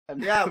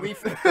Yeah, we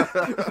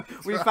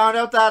we found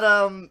out that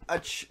a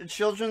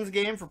children's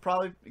game for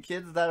probably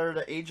kids that are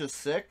the age of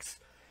 6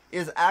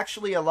 is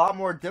actually a lot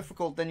more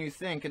difficult than you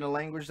think in a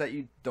language that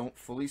you don't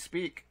fully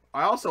speak.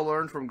 I also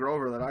learned from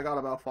Grover that I got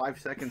about 5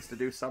 seconds to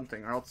do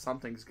something, or else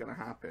something's gonna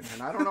happen.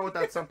 And I don't know what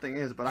that something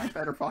is, but I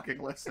better fucking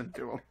listen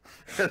to him.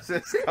 Because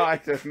this guy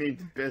just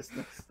means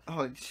business.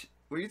 Oh,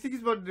 what do you think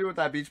he's about to do with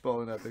that beach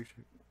ball in that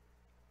picture?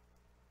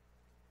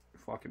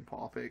 Fucking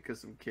pop it, because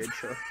some kid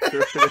threw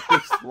it in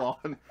his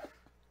lawn.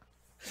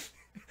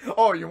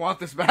 Oh, you want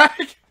this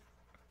back?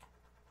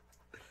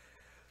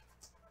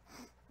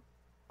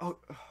 Oh.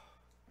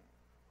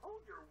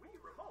 Hold your Wii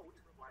remote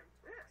like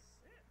this.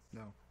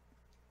 No.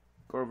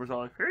 Grover's all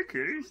like, "Hey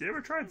kiddies, you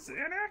ever tried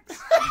Xanax?"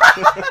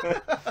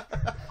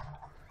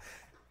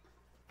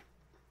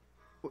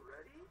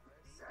 Ready,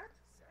 set,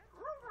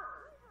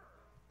 Grover.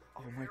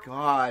 Oh my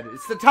god,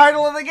 it's the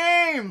title of the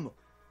game!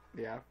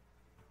 Yeah.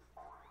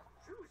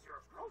 Choose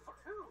your profile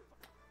too.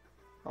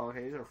 Oh,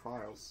 okay, these are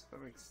files.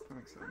 That makes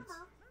sense.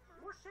 Remember,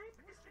 your shape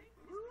is a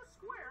blue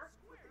square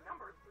with the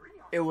number 3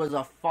 on it. It was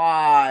a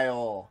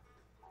file.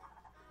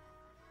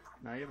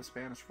 Now you have a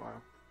Spanish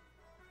file.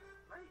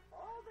 Play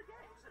all the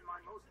games in my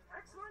most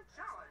excellent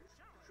challenge.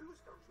 Choose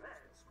the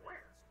red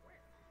square.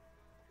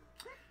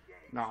 To pick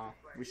games Nah, to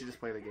play, we should just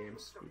play the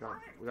games. We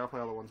gotta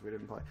play all the ones we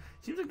didn't play.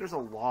 Seems like there's a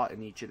lot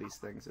in each of these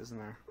things, isn't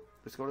there?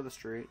 Let's go to the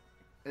street.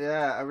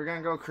 Yeah, are we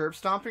gonna go curb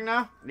stomping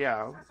now?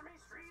 Yeah. Sesame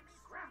Street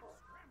Scramble.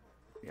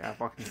 Yeah,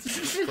 fucking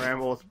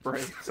scramble its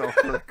brakes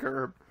over the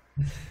curb.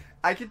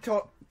 I could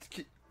talk.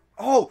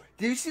 Oh,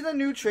 did you see the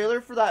new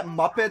trailer for that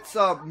Muppets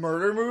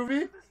murder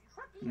movie?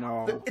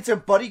 No. It's a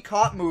buddy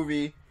cop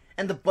movie,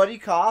 and the buddy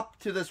cop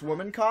to this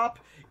woman cop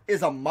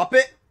is a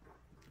Muppet,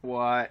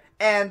 What?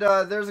 and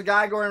there's a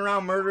guy going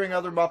around murdering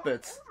other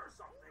Muppets.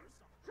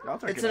 I'll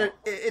check it out.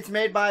 It's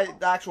made by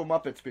the actual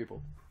Muppets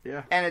people,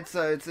 Yeah. and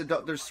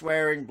there's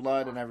swearing,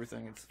 blood, and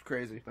everything. It's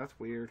crazy. That's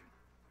weird.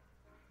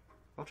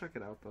 I'll check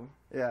it out though.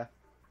 Yeah.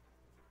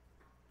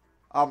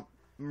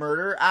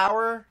 Murder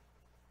Hour.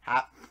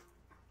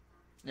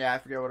 Yeah, I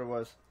forget what it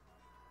was.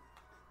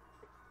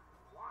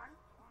 1,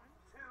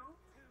 2,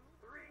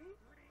 3,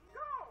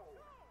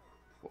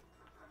 go!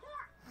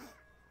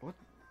 What?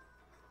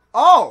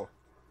 Oh!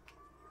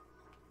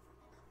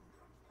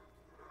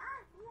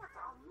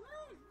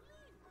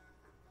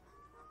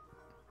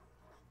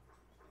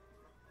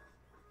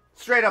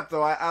 Straight up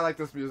though, I like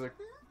this music.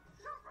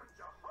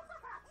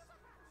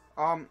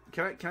 Can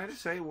I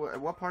just say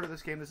what part of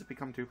this game does it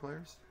become 2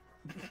 players?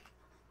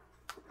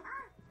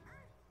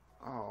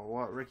 Oh,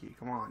 what, Ricky?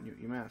 Come on,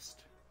 you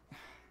missed.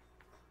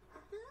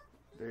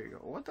 There you go.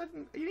 What?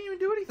 You didn't even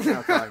do anything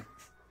that time.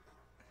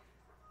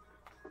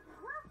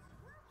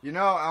 You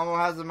know, Elmo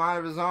has a mind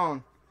of his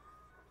own.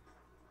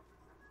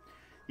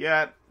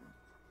 Yeah.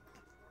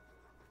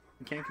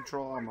 You can't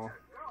control Elmo.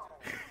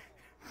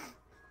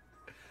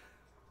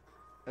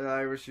 And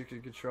I wish you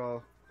could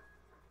control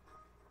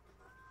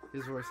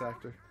his voice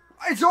actor.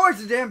 It's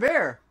always a damn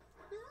bear!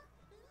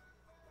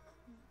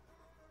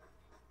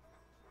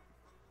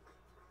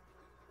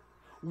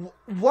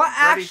 What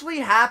actually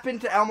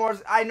happened to Elmo?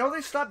 I know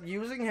they stopped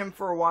using him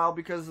for a while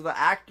because the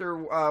actor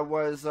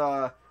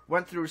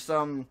went through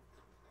some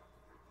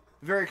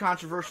very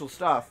controversial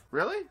stuff.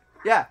 Really?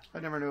 Yeah. I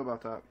never knew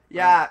about that.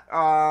 Yeah,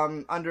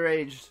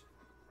 underage.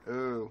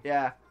 Ooh.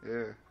 Yeah.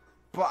 Yeah.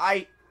 But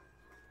I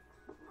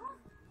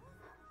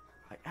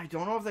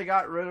don't know if they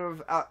got rid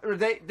of... or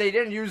they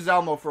didn't use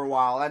Elmo for a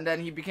while, and then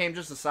he became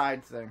just a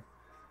side thing.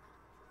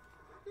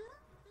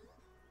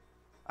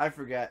 I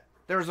forget.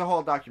 There was a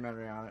whole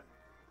documentary on it.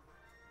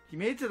 He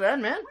made it to the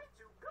end, man.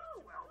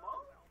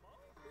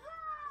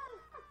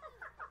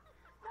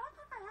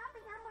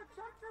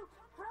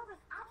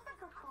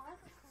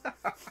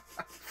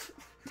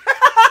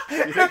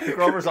 You think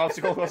Grover's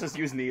obstacle was just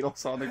use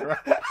needles on the ground?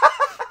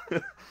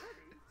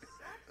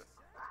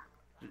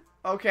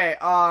 Okay,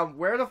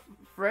 where the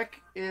frick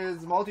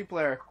is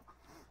multiplayer?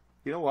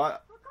 You know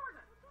what?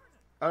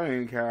 I don't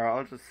even care.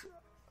 I'll just...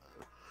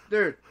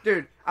 Dude,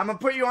 I'm gonna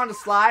put you on the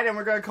slide and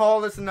we're gonna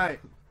call this a night.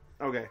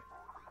 Okay.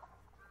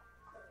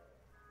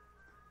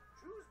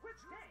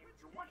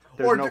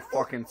 Or There's no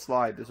fucking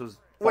slide. This was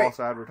Wait. false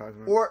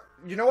advertisement. Or,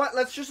 you know what?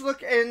 Let's just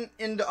look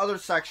into other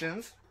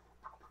sections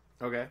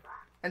Okay.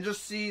 and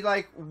just see,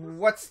 like,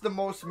 what's the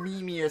most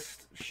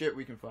memeiest shit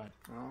we can find.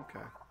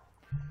 Okay.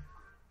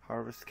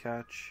 Harvest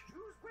catch.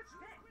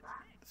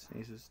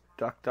 Sneezes.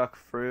 Duck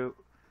fruit.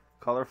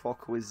 Colorful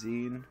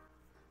cuisine.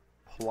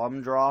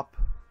 Plum drop.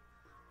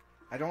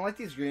 I don't like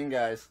these green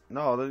guys.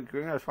 No, the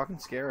green guy's fucking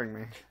scaring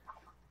me.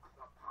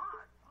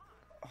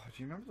 Oh,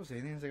 do you remember those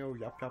aliens that go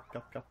yup, yup,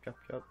 yup, yup, yup,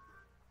 yup?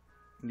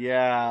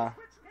 Yeah.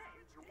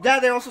 Yeah,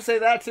 they also say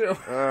that too.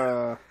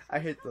 I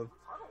hate them.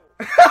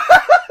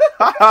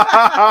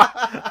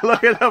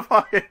 Look at the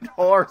fucking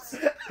horse.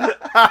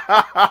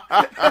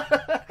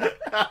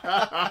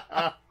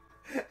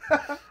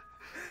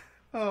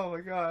 Oh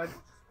my god.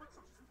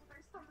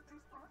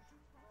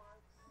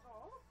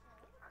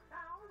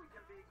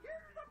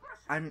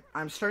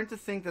 I'm starting to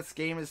think this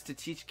game is to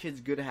teach kids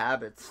good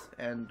habits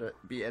and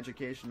be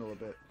educational a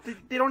bit.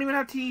 They don't even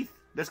have teeth.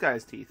 This guy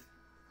has teeth.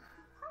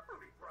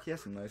 He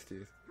has some nice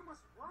teeth.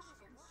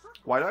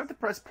 Why do I have to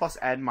press plus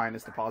and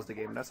minus to pause the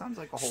game? That sounds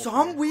like a whole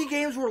Some thing. Wii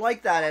games were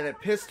like that, and it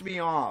pissed me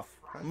off.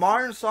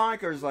 Modern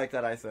Sonic is like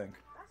that, I think.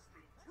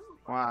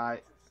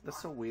 Why?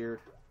 That's so weird.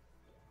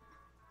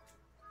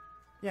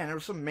 Yeah, and there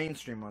were some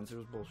mainstream ones. It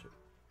was bullshit.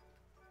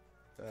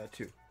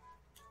 2.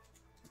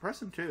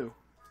 Pressing 2.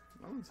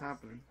 Nothing's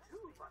happening.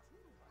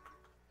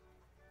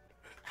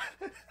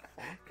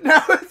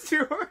 Now it's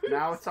yours.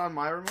 Now it's on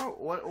my remote?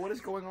 What is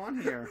going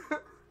on here?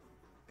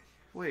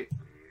 Wait.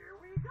 Here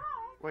we go.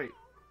 Wait.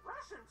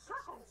 Rush in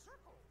circles.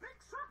 Big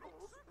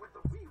circles with the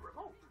Wii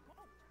remote.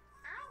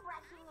 I'm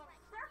rushing in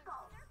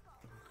circles.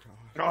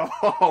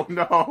 Oh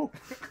no!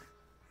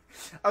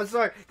 I'm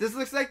sorry. This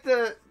looks like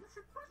the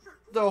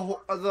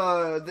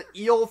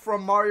eel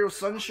from Mario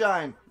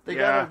Sunshine. They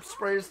Yeah. gotta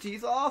spray his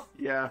teeth off.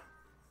 Yeah.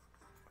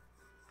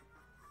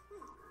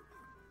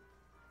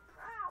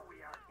 Now we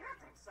are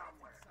getting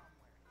somewhere.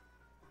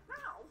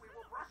 Now we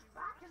will rush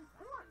back and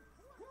forth.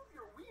 Move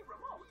your Wii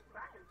remote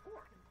back and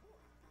forth.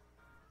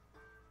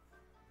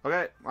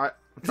 Okay, I'm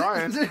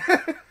trying.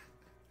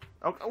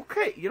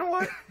 Okay, you know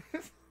what?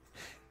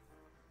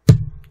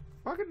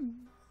 Fucking...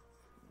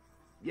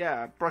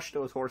 Yeah, brush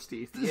those horse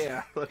teeth.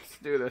 Yeah, let's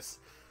do this.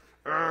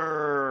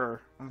 Urgh.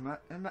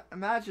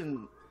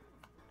 Imagine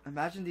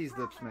these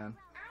lips, man.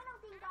 I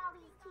don't think all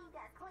these teeth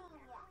are clean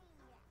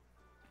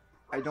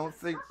yet. I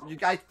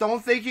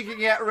don't think you can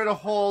get rid of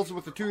holes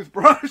with a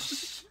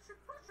toothbrush.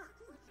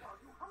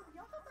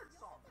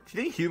 Do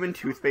you think human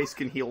toothpaste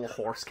can heal a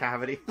horse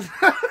cavity?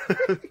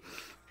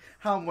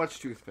 How much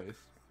toothpaste?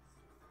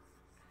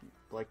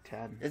 Like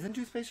 10. Isn't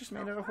toothpaste just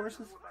made out of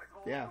horses?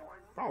 Yeah,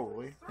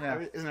 probably.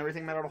 Yeah. Isn't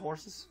everything made out of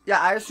horses? Yeah,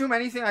 I assume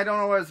anything I don't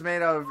know what it's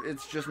made out of,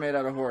 it's just made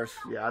out of horse.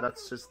 Yeah,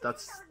 that's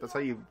how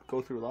you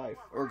go through life.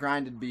 Or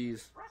grinded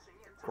bees.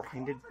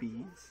 Grinded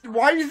bees?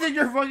 Why do you think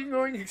you're fucking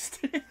going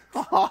extinct?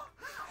 Because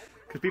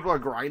people are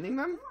grinding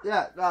them?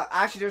 Yeah,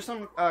 actually, there's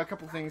some a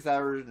couple things that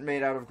were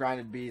made out of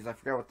grinded bees. I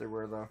forgot what they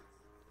were though.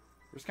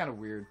 It was kind of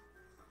weird.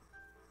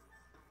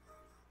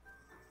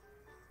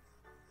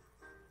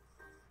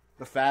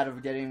 The fad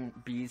of getting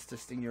bees to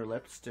sting your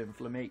lips to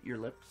inflammate your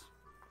lips.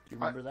 Do you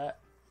remember that?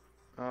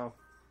 Oh,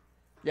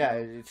 Yeah,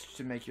 it's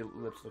to make your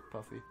lips look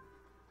puffy.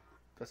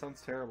 that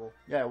sounds terrible.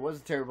 Yeah, it was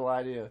a terrible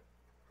idea.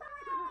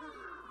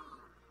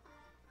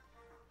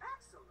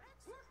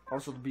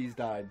 Also, the bees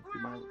died. Do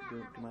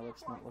my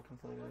lips not look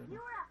inflated? You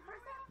were a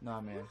person, Nah,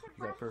 man,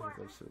 you got perfect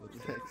lips. So it looks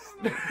Thanks.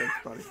 Thanks,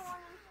 buddy. and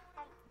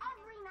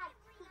every night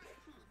keep your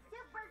teeth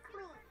super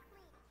clean.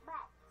 But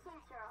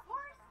since you're a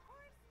horse,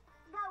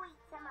 go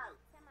eat some oats.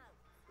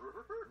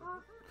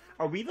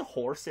 Are we the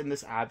horse in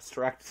this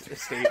abstract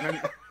statement?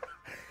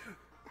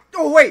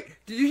 Oh wait,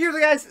 did you hear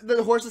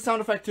the horse's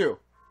sound effect too?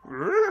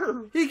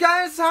 He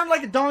kind of sounded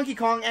like a Donkey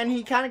Kong, and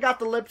he kind of got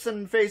the lips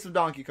and face of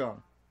Donkey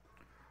Kong.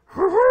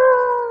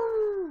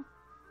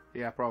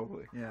 Yeah,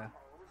 probably. Yeah.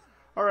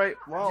 All right.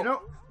 Well, You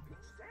know,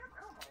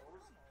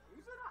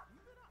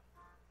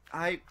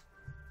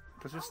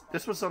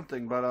 this was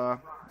something, but I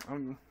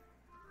don't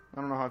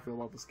know how I feel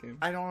about this game.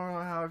 I don't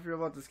know how I feel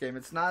about this game.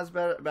 It's not as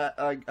bad.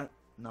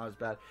 Not as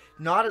bad.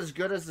 Not as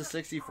good as the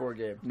 64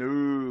 game.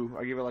 No,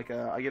 I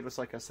give this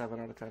like a 7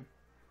 out of 10.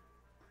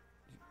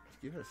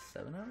 Give it a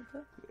 7 out of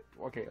 10?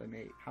 Okay, an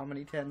 8. How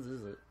many 10s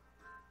is it?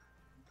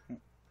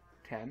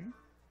 10?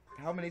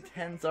 How many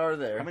 10s are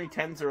there? How many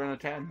 10s are in a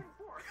 10?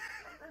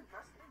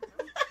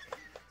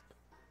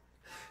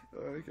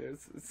 Okay,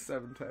 it's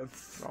 7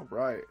 10s. All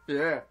right.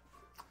 Yeah.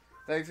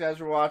 Thanks guys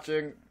for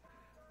watching.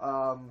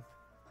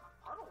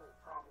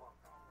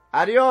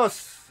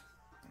 Adios.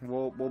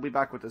 We'll be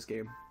back with this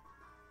game.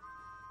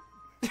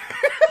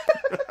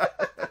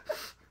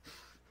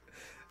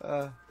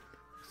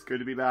 It's good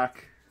to be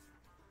back.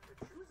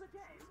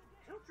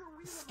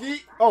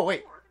 Ski. Oh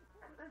wait.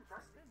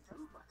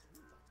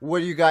 What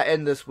do you got to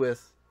end this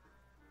with?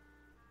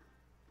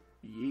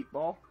 Yeet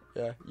ball?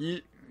 Yeah.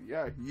 Yeet.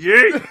 Yeah.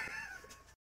 Yeet!